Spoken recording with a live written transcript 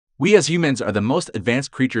We as humans are the most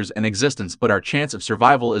advanced creatures in existence, but our chance of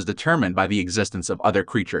survival is determined by the existence of other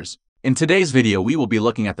creatures. In today's video, we will be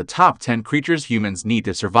looking at the top 10 creatures humans need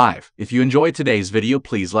to survive. If you enjoyed today's video,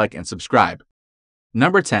 please like and subscribe.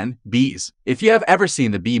 Number 10. Bees. If you have ever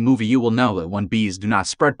seen the bee movie, you will know that when bees do not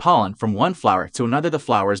spread pollen from one flower to another, the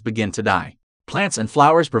flowers begin to die. Plants and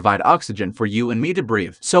flowers provide oxygen for you and me to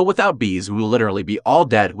breathe, so without bees, we will literally be all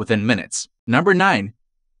dead within minutes. Number 9.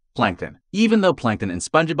 Plankton. Even though Plankton in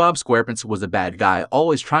SpongeBob SquarePants was a bad guy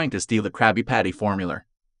always trying to steal the Krabby Patty formula,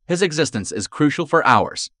 his existence is crucial for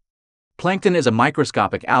ours. Plankton is a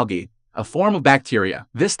microscopic algae, a form of bacteria.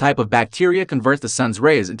 This type of bacteria converts the sun's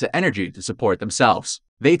rays into energy to support themselves.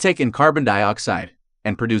 They take in carbon dioxide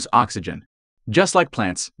and produce oxygen. Just like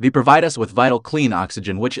plants, they provide us with vital clean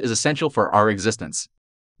oxygen, which is essential for our existence.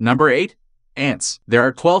 Number 8. Ants. There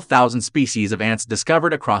are 12,000 species of ants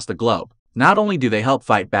discovered across the globe. Not only do they help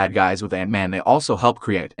fight bad guys with Ant-Man, they also help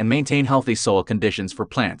create and maintain healthy soil conditions for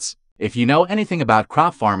plants. If you know anything about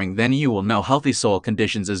crop farming, then you will know healthy soil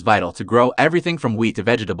conditions is vital to grow everything from wheat to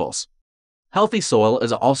vegetables. Healthy soil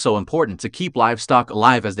is also important to keep livestock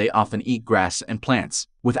alive, as they often eat grass and plants.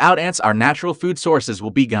 Without ants, our natural food sources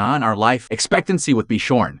will be gone, our life expectancy would be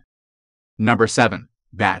shorn. Number 7.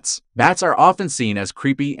 Bats. Bats are often seen as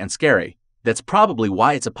creepy and scary. That's probably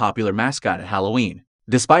why it's a popular mascot at Halloween.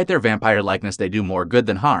 Despite their vampire likeness, they do more good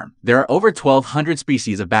than harm. There are over 1,200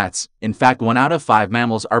 species of bats. In fact, 1 out of 5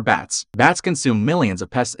 mammals are bats. Bats consume millions of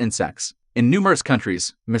pest insects. In numerous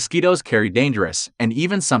countries, mosquitoes carry dangerous and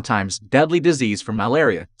even sometimes deadly disease from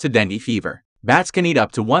malaria to dengue fever. Bats can eat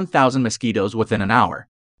up to 1,000 mosquitoes within an hour,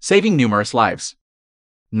 saving numerous lives.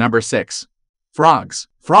 Number 6. Frogs.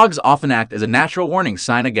 Frogs often act as a natural warning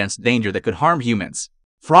sign against danger that could harm humans.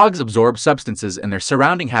 Frogs absorb substances in their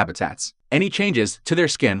surrounding habitats. Any changes to their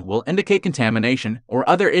skin will indicate contamination or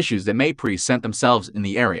other issues that may present themselves in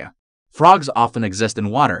the area. Frogs often exist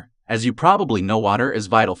in water. As you probably know, water is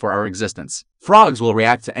vital for our existence. Frogs will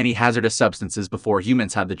react to any hazardous substances before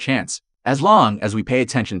humans have the chance. As long as we pay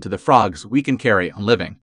attention to the frogs, we can carry on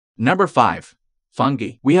living. Number 5.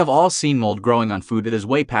 Fungi. We have all seen mold growing on food that is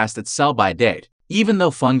way past its sell-by date. Even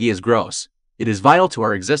though fungi is gross, it is vital to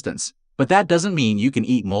our existence. But that doesn't mean you can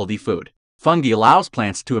eat moldy food. Fungi allows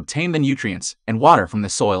plants to obtain the nutrients and water from the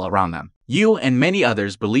soil around them. You and many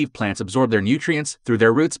others believe plants absorb their nutrients through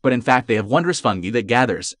their roots, but in fact they have wondrous fungi that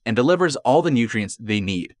gathers and delivers all the nutrients they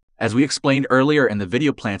need. As we explained earlier in the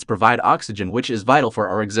video, plants provide oxygen, which is vital for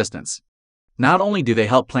our existence. Not only do they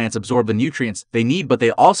help plants absorb the nutrients they need, but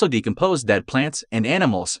they also decompose dead plants and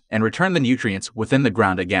animals and return the nutrients within the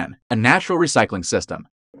ground again. A natural recycling system.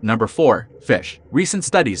 Number 4. Fish. Recent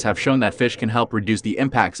studies have shown that fish can help reduce the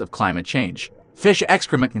impacts of climate change. Fish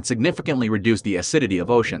excrement can significantly reduce the acidity of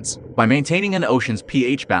oceans. By maintaining an ocean's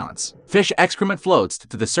pH balance, fish excrement floats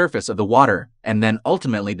to the surface of the water and then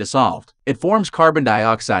ultimately dissolved. It forms carbon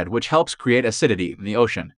dioxide, which helps create acidity in the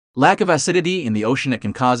ocean. Lack of acidity in the ocean, it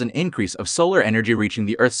can cause an increase of solar energy reaching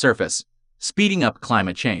the Earth's surface, speeding up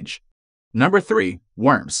climate change. Number 3.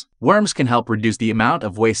 Worms. Worms can help reduce the amount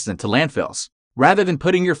of waste into landfills. Rather than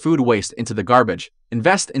putting your food waste into the garbage,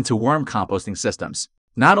 invest into worm composting systems.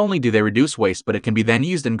 Not only do they reduce waste, but it can be then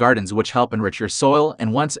used in gardens, which help enrich your soil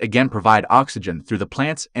and once again provide oxygen through the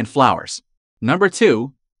plants and flowers. Number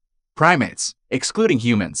 2. Primates. Excluding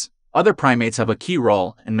humans, other primates have a key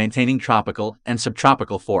role in maintaining tropical and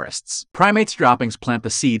subtropical forests. Primates' droppings plant the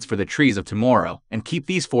seeds for the trees of tomorrow and keep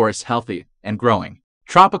these forests healthy and growing.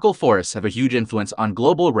 Tropical forests have a huge influence on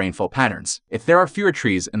global rainfall patterns. If there are fewer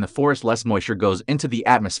trees in the forest, less moisture goes into the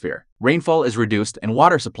atmosphere. Rainfall is reduced and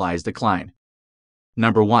water supplies decline.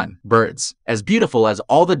 Number 1. Birds. As beautiful as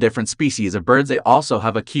all the different species of birds, they also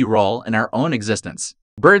have a key role in our own existence.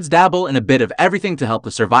 Birds dabble in a bit of everything to help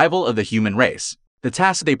the survival of the human race. The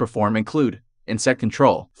tasks they perform include insect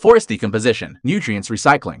control, forest decomposition, nutrients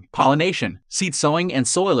recycling, pollination, seed sowing, and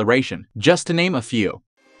soil aeration, just to name a few.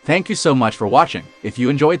 Thank you so much for watching. If you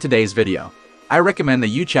enjoyed today's video, I recommend that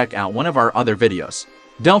you check out one of our other videos.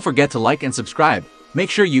 Don't forget to like and subscribe. Make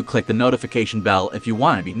sure you click the notification bell if you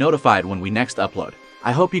want to be notified when we next upload.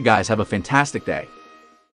 I hope you guys have a fantastic day.